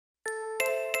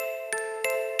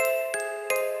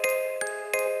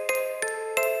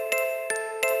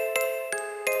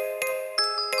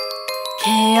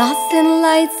Chaos and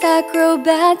lights,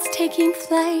 acrobats taking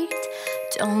flight.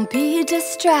 Don't be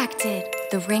distracted,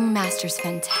 the Ringmaster's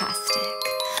fantastic.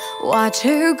 Watch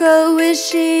her go as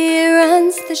she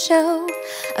runs the show,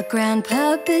 a grand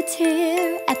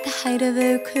puppeteer at the height of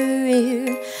her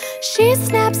career. She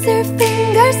snaps her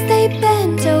fingers, they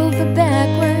bend over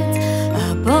backwards.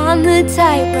 Up on the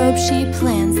tightrope, she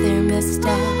plans their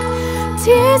misstep.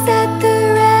 Tears at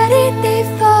the ready, they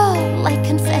fall like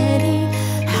confetti.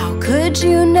 How could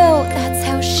you know that's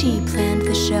how she planned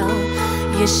the show?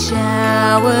 You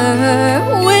shower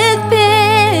her with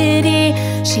pity,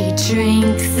 she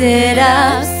drinks it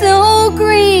up so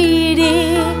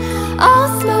greedy. All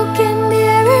smoke and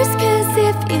mirrors, 'cause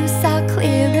if you saw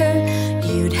clearer,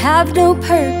 you'd have no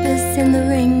purpose in the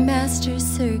Ringmaster's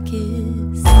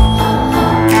circus.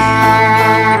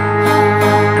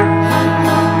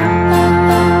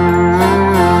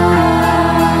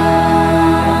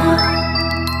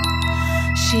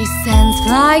 She sends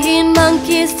flying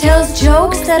monkeys, tells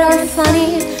jokes that are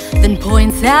funny, then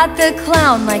points at the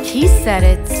clown like he said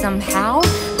it somehow.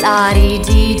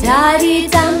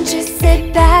 La-dee-dee-da-dee-dum, just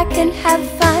sit back and have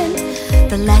fun.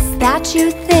 The less that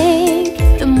you think,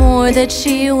 the more that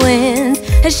she wins.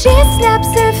 As she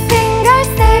snaps her fingers,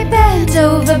 they bend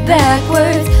over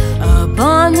backwards. Up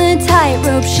on the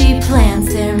tightrope, she plans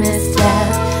their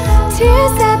misstep.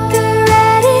 Tears at the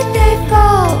ready, they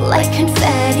fall like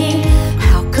confetti.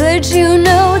 How could you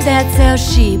know that's how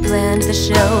she planned the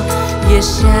show? You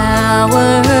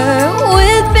shower her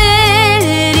with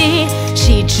pity,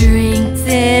 she drinks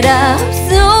it up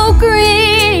so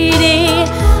greedy.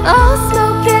 All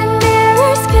smoke and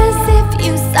mirrors, 'cause if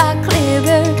you saw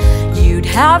clearer, you'd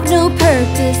have no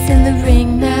purpose in the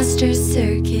Ringmaster's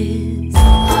circus.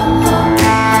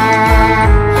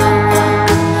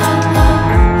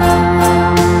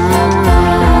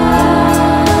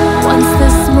 Once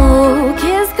the smoke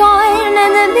is gone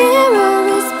and the mirror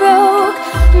is broke,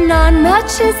 not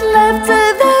much is left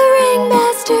of the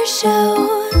Ringmaster show.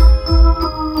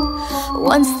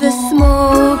 Once the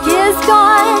smoke is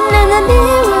gone and the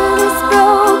mirror is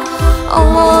broke,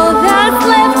 all that's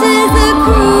left is a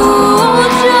cruel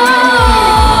joke.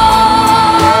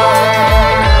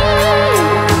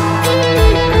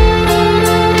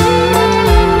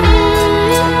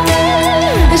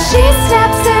 As she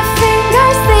snaps her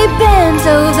fingers, they bend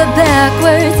over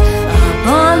backwards. Up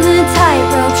on the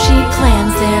tightrope, she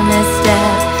plans their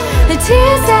misstep. The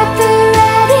tears at the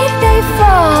ready, they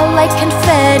fall like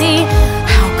confetti.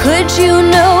 How could you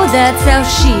know that's how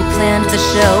she planned the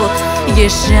show? You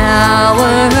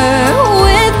shower her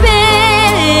with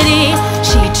pity,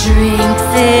 she drinks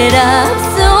it up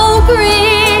so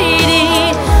greedy.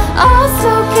 All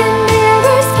smoke and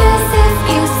mirrors, 'cause if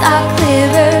you saw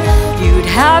clearer, you'd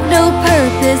have no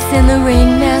purpose in the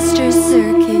Ringmaster's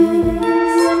circus.